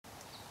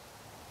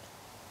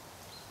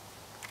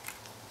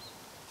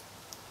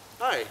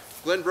Hi,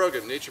 Glenn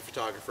Brogan, nature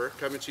photographer,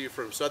 coming to you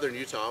from southern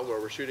Utah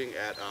where we're shooting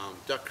at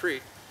Duck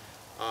Creek.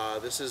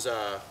 This is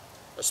a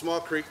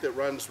small creek that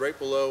runs right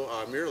below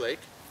Mirror Lake,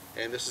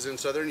 and this is in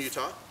southern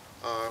Utah,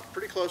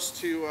 pretty close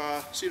to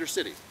Cedar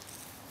City.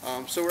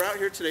 So we're out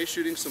here today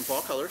shooting some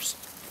fall colors.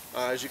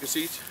 As you can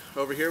see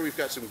over here, we've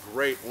got some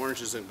great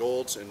oranges and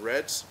golds and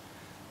reds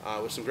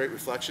with some great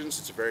reflections.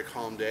 It's a very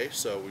calm day,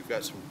 so we've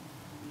got some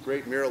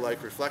great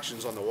mirror-like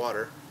reflections on the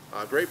water.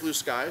 Great blue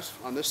skies.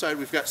 On this side,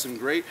 we've got some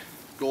great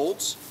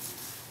golds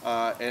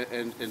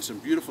and some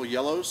beautiful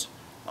yellows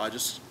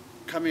just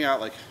coming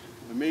out like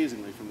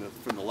amazingly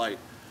from the light.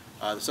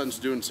 The sun's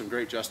doing some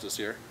great justice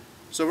here.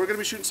 So we're going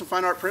to be shooting some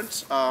fine art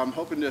prints. I'm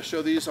hoping to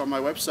show these on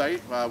my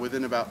website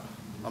within about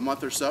a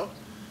month or so.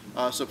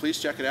 So please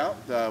check it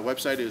out. The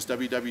website is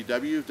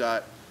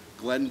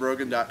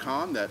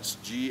www.glennbrogan.com. That's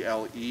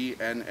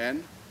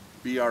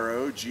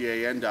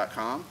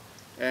GLENNBROGAN.com.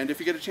 And if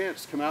you get a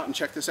chance, come out and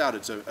check this out.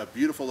 It's a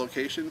beautiful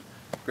location,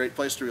 great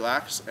place to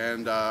relax,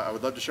 and I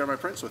would love to share my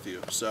prints with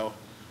you. So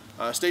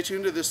stay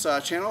tuned to this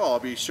channel. I'll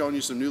be showing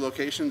you some new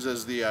locations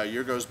as the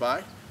year goes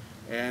by.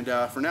 And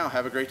for now,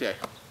 have a great day.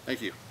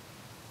 Thank you.